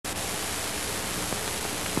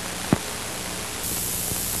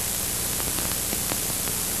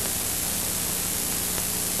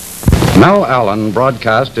Mel Allen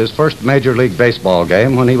broadcast his first Major League Baseball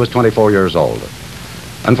game when he was 24 years old.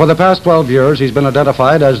 And for the past 12 years, he's been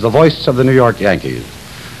identified as the voice of the New York Yankees.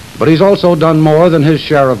 But he's also done more than his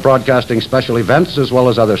share of broadcasting special events as well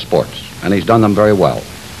as other sports, and he's done them very well.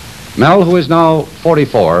 Mel, who is now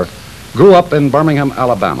 44, grew up in Birmingham,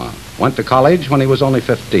 Alabama, went to college when he was only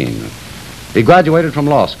 15. He graduated from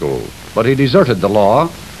law school, but he deserted the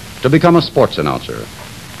law to become a sports announcer.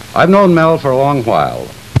 I've known Mel for a long while,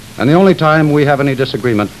 and the only time we have any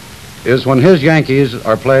disagreement is when his Yankees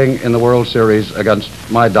are playing in the World Series against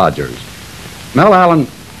my Dodgers. Mel Allen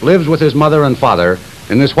lives with his mother and father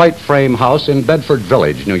in this white frame house in Bedford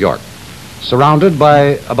Village, New York, surrounded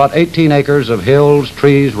by about 18 acres of hills,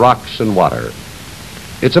 trees, rocks, and water.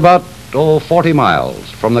 It's about, 40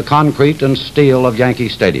 miles from the concrete and steel of Yankee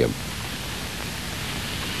Stadium.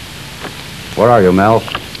 Where are you, Mel?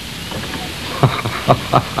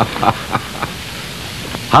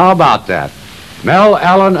 How about that? Mel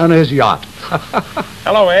Allen and his yacht.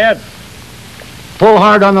 Hello, Ed. Pull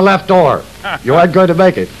hard on the left oar. You aren't going to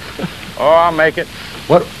make it. Oh, I'll make it.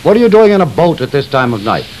 What are you doing in a boat at this time of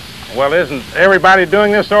night? Well, isn't everybody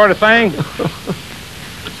doing this sort of thing?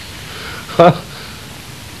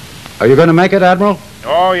 Are you going to make it, Admiral?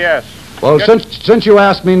 Oh, yes. Well, since you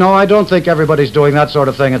asked me, no, I don't think everybody's doing that sort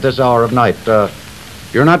of thing at this hour of night.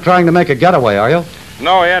 You're not trying to make a getaway, are you?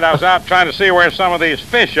 No, Ed, I was out trying to see where some of these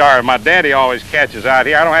fish are. My daddy always catches out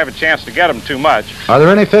here. I don't have a chance to get them too much. Are there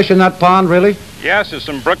any fish in that pond, really? Yes, there's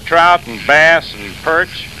some brook trout and bass and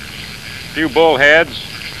perch, a few bullheads.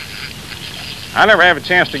 I never have a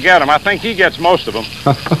chance to get them. I think he gets most of them.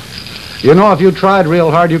 You know, if you tried real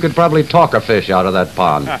hard, you could probably talk a fish out of that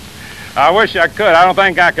pond. I wish I could. I don't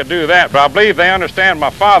think I could do that, but I believe they understand my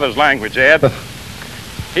father's language, Ed.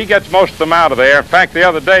 He gets most of them out of there. In fact, the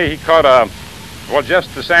other day he caught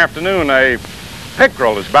just this afternoon, a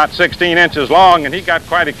pickerel that's about 16 inches long, and he got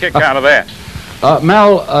quite a kick out of that.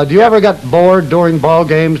 Mel, do you ever get bored during ball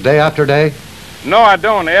games day after day? No, I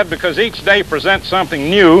don't, Ed, because each day presents something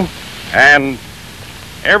new, and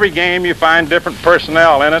every game you find different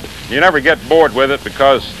personnel in it. You never get bored with it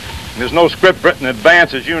because there's no script written in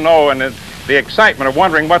advance, as you know, and the excitement of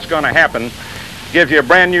wondering what's going to happen gives you a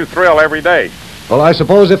brand new thrill every day. Well, I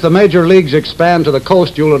suppose if the major leagues expand to the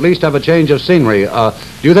coast, you'll at least have a change of scenery. Do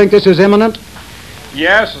you think this is imminent?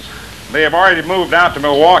 Yes, they have already moved out to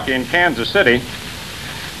Milwaukee and Kansas City.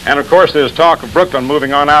 And, of course, there's talk of Brooklyn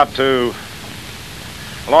moving on out to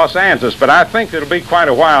Los Angeles. But I think it'll be quite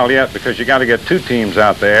a while yet because you got to get two teams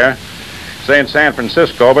out there, say in San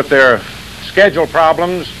Francisco. But there are schedule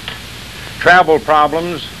problems, travel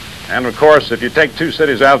problems, and, of course, if you take two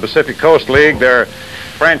cities out of the Pacific Coast League, there are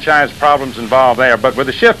franchise problems involved there. But with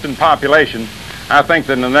the shift in population, I think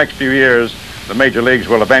that in the next few years, the major leagues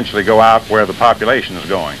will eventually go out where the population is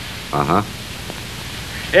going. Uh-huh.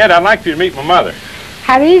 Ed, I'd like you to meet my mother.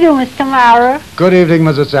 How do you do, Mr. Maurer? Good evening,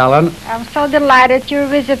 Mrs. Allen. I'm so delighted you're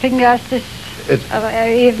visiting us this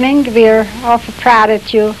evening. We're awful proud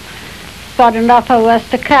that you thought enough of us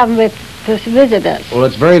to come to visit us. Well,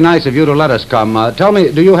 it's very nice of you to let us come. Tell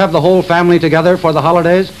me, do you have the whole family together for the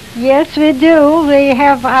holidays? Yes, we do. We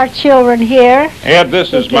have our children here. Ed,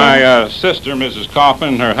 this is my sister, Mrs. Kaufman,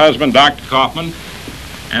 and her husband, Dr. Kaufman,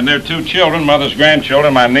 and their two children, mother's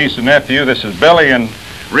grandchildren, my niece and nephew. This is Billy and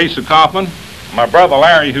Risa Kaufman. My brother,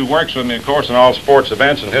 Larry, who works with me, of course, in all sports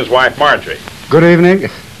events, and his wife, Marjorie. Good evening.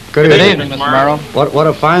 Good evening, Mr. Morrow. What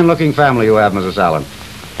a fine-looking family you have, Mrs. Allen.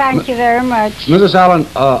 Thank you very much. Mrs. Allen,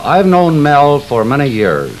 I've known Mel for many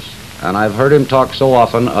years, and I've heard him talk so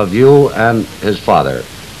often of you and his father.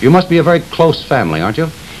 You must be a very close family, aren't you?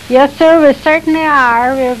 Yes, sir, we certainly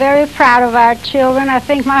are. We're very proud of our children. I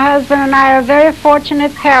think my husband and I are very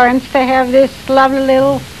fortunate parents to have this lovely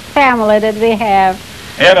little family that we have.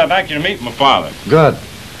 Ed, I'd like you to meet my father. Good.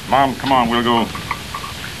 Mom, come on, we'll go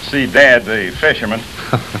see Dad, the fisherman.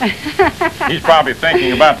 He's probably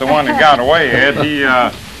thinking about the one that got away,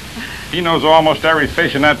 Ed. He knows almost every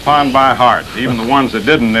fish in that pond by heart, even the ones that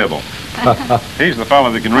didn't nibble. He's the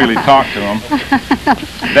fellow that can really talk to them.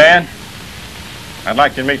 Dad, I'd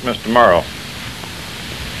like you to meet Mr. Morrow.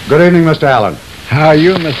 Good evening, Mr. Allen. How are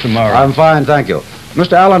you, Mr. Morrow? I'm fine, thank you.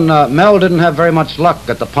 Mr. Allen, Mel didn't have very much luck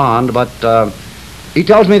at the pond, but he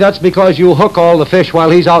tells me that's because you hook all the fish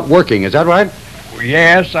while he's out working. Is that right?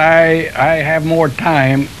 Yes, I have more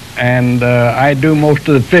time, and I do most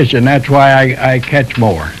of the fishing. That's why I catch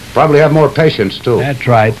more. Probably have more patience, too. That's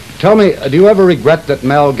right. Tell me, do you ever regret that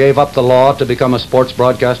Mel gave up the law to become a sports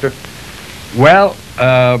broadcaster? Well,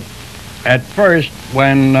 at first,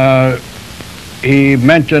 when he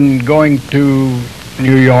mentioned going to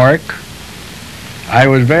New York, I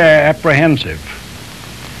was very apprehensive.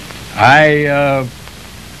 I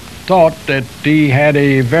thought that he had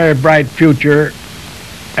a very bright future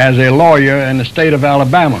as a lawyer in the state of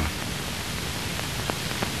Alabama.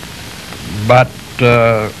 But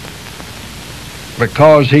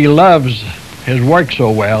because he loves his work so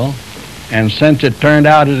well, and since it turned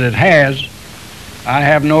out as it has, I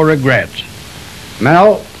have no regrets.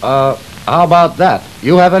 Mel, how about that?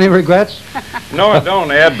 You have any regrets? No, I don't,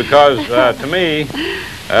 Ed, because to me,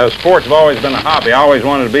 sports have always been a hobby. I always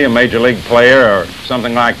wanted to be a major league player or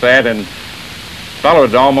something like that, and a fellow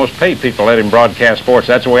would almost pay people to let him broadcast sports.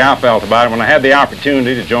 That's the way I felt about it. When I had the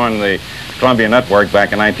opportunity to join the Columbia Network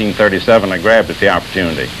back in 1937, I grabbed at the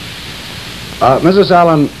opportunity. Mrs.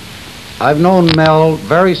 Allen, I've known Mel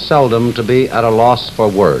very seldom to be at a loss for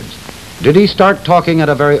words. Did he start talking at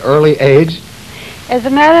a very early age? As a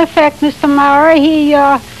matter of fact, Mr. Maurer, he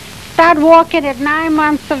started walking at 9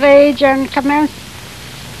 months of age and commenced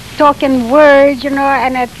talking words, and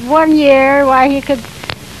at 1 year, why, he could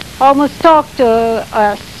almost talk to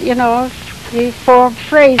us, he formed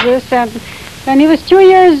phrases. And when he was 2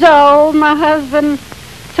 years old, my husband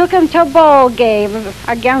took him to a ball game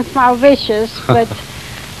against my wishes, but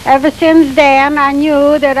ever since then, I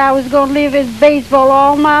knew that I was going to live with baseball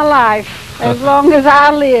all my life, as long as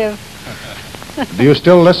I live. Do you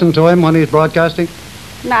still listen to him when he's broadcasting?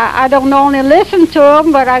 Now, I don't only listen to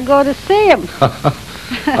him, but I go to see him.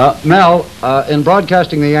 Mel, in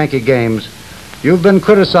broadcasting the Yankee games, you've been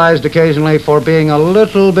criticized occasionally for being a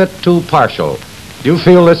little bit too partial. Do you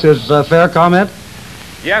feel this is a fair comment?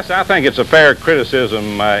 Yes, I think it's a fair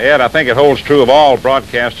criticism, Ed. I think it holds true of all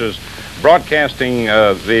broadcasters broadcasting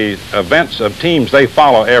the events of teams they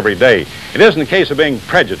follow every day. It isn't a case of being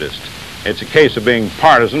prejudiced. It's a case of being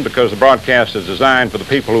partisan, because the broadcast is designed for the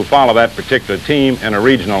people who follow that particular team in a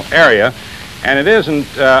regional area. And it isn't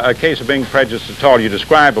a case of being prejudiced at all. You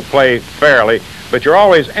describe a play fairly, but you're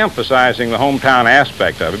always emphasizing the hometown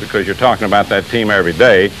aspect of it, because you're talking about that team every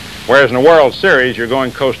day. Whereas in a World Series, you're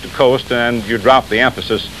going coast to coast, and you drop the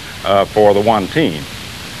emphasis for the one team.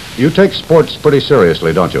 You take sports pretty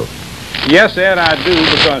seriously, don't you? Yes, Ed, I do,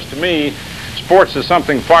 because to me, sports is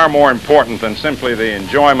something far more important than simply the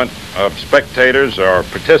enjoyment of spectators or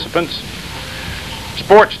participants.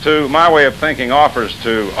 Sports, to my way of thinking, offers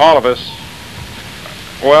to all of us,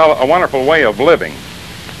 well, a wonderful way of living.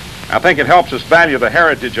 I think it helps us value the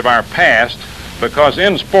heritage of our past, because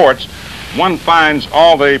in sports, one finds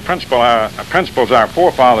all the principles our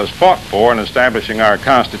forefathers fought for in establishing our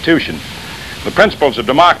Constitution. The principles of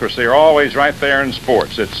democracy are always right there in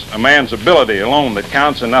sports. It's a man's ability alone that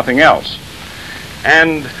counts and nothing else.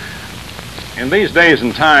 And in these days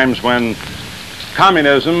and times when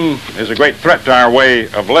communism is a great threat to our way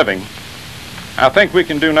of living, I think we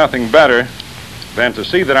can do nothing better than to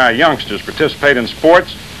see that our youngsters participate in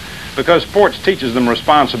sports, because sports teaches them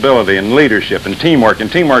responsibility and leadership and teamwork.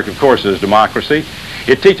 And teamwork, of course, is democracy.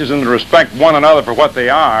 It teaches them to respect one another for what they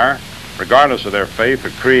are, regardless of their faith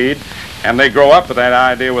or creed. And they grow up with that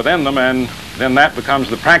idea within them, and then that becomes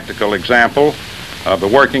the practical example of the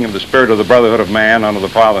working of the spirit of the brotherhood of man under the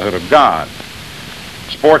fatherhood of God.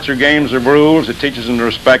 Sports are games of rules. It teaches them to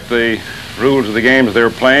respect the rules of the games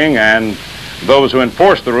they're playing and those who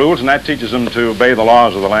enforce the rules, and that teaches them to obey the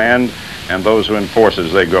laws of the land and those who enforce it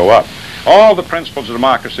as they grow up. All the principles of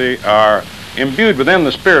democracy are imbued within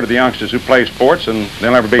the spirit of the youngsters who play sports, and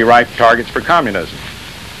they'll never be ripe targets for communism.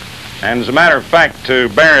 And as a matter of fact, to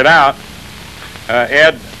bear it out,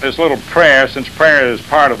 Ed, this little prayer, since prayer is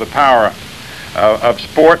part of the power of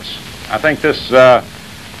sports, I think this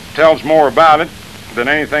tells more about it than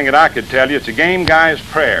anything that I could tell you. It's a game guy's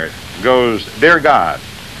prayer. It goes, "Dear God,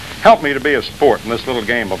 help me to be a sport in this little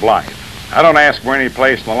game of life. I don't ask for any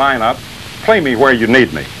place in the lineup. Play me where you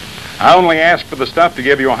need me. I only ask for the stuff to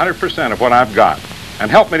give you 100% of what I've got.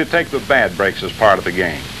 And help me to take the bad breaks as part of the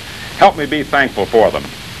game. Help me be thankful for them.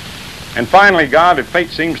 And finally, God, if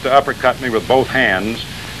fate seems to uppercut me with both hands,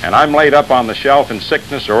 and I'm laid up on the shelf in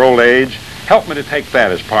sickness or old age, help me to take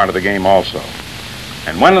that as part of the game also.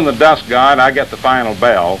 And when in the dust, God, I get the final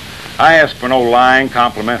bell, I ask for no lying,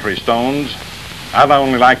 complimentary stones. I'd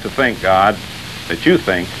only like to think, God, that you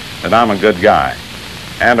think that I'm a good guy."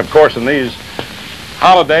 And of course, in these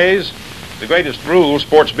holidays, the greatest rule,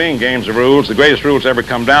 sports being games of rules, the greatest rules ever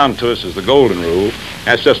come down to us is the golden rule.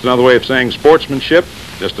 That's just another way of saying sportsmanship,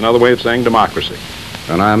 just another way of saying democracy.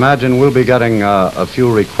 And I imagine we'll be getting a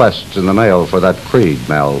few requests in the mail for that creed,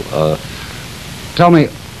 Mel. Tell me,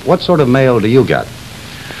 what sort of mail do you get?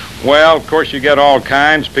 Well, of course, you get all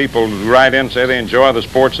kinds. People who write in, say they enjoy the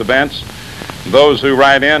sports events. Those who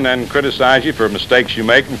write in and criticize you for mistakes you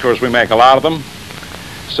make, and of course we make a lot of them.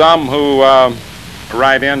 Some who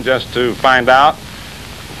write in just to find out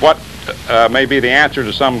what may be the answer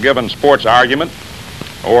to some given sports argument,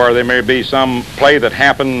 or there may be some play that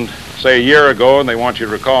happened, say, a year ago, and they want you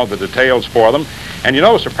to recall the details for them. And you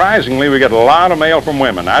know, surprisingly, we get a lot of mail from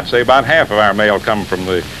women. I'd say about half of our mail come from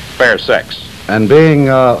the fair sex. And being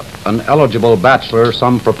an eligible bachelor,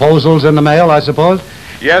 some proposals in the mail, I suppose?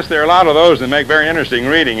 Yes, there are a lot of those that make very interesting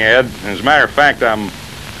reading, Ed. As a matter of fact, I'm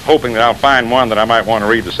hoping that I'll find one that I might want to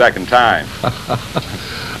read the second time.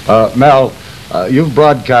 Mel, you've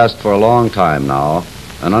broadcast for a long time now,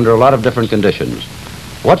 and under a lot of different conditions.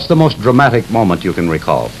 What's the most dramatic moment you can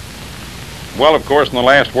recall? Well, of course, in the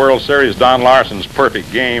last World Series, Don Larson's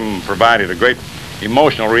perfect game provided a great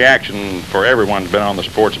emotional reaction for everyone who's been on the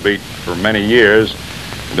sports beat for many years.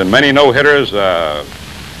 There have been many no-hitters,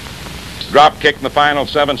 drop kick in the final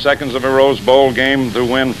 7 seconds of a Rose Bowl game to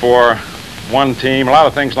win for one team, a lot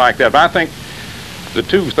of things like that. But I think the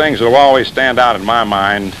two things that will always stand out in my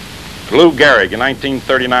mind, Lou Gehrig in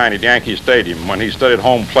 1939 at Yankee Stadium when he stood at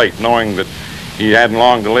home plate knowing that he hadn't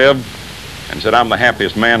long to live and said, "I'm the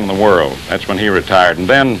happiest man in the world." That's when he retired. And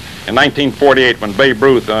then in 1948 when Babe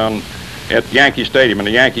Ruth at Yankee Stadium in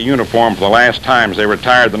the Yankee uniform for the last time as they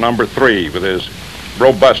retired the number 3 with his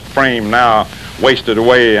robust frame now wasted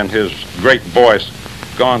away and his great voice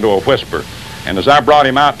gone to a whisper. And as I brought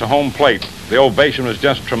him out to home plate, the ovation was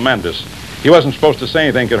just tremendous. He wasn't supposed to say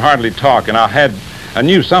anything, could hardly talk, and I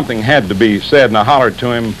knew something had to be said, and I hollered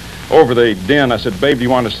to him over the din. I said, "Babe, do you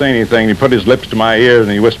want to say anything?" And he put his lips to my ears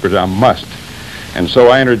and he whispered, "I must." And so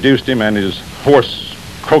I introduced him, and his hoarse,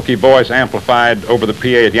 croaky voice amplified over the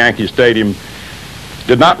PA at Yankee Stadium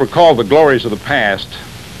did not recall the glories of the past,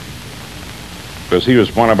 because he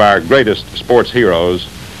was one of our greatest sports heroes,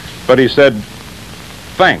 but he said,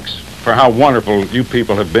 "Thanks for how wonderful you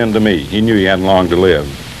people have been to me." He knew he hadn't long to live.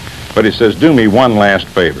 But he says, "Do me one last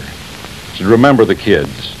favor." He said, "Remember the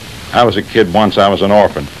kids. I was a kid once, I was an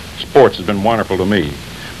orphan. Sports has been wonderful to me.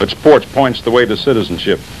 But sports points the way to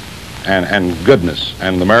citizenship and goodness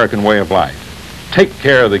and the American way of life. Take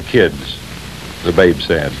care of the kids," the Babe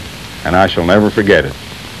said, "and I shall never forget it,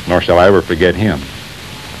 nor shall I ever forget him."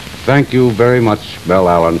 Thank you very much, Mel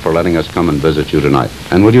Allen, for letting us come and visit you tonight.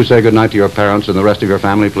 And would you say good night to your parents and the rest of your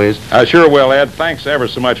family, please? I sure will, Ed. Thanks ever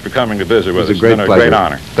so much for coming to visit with us. It's been a great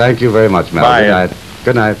honor. Thank you very much, Mel. Bye, Good Ed. night.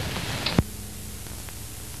 Good night.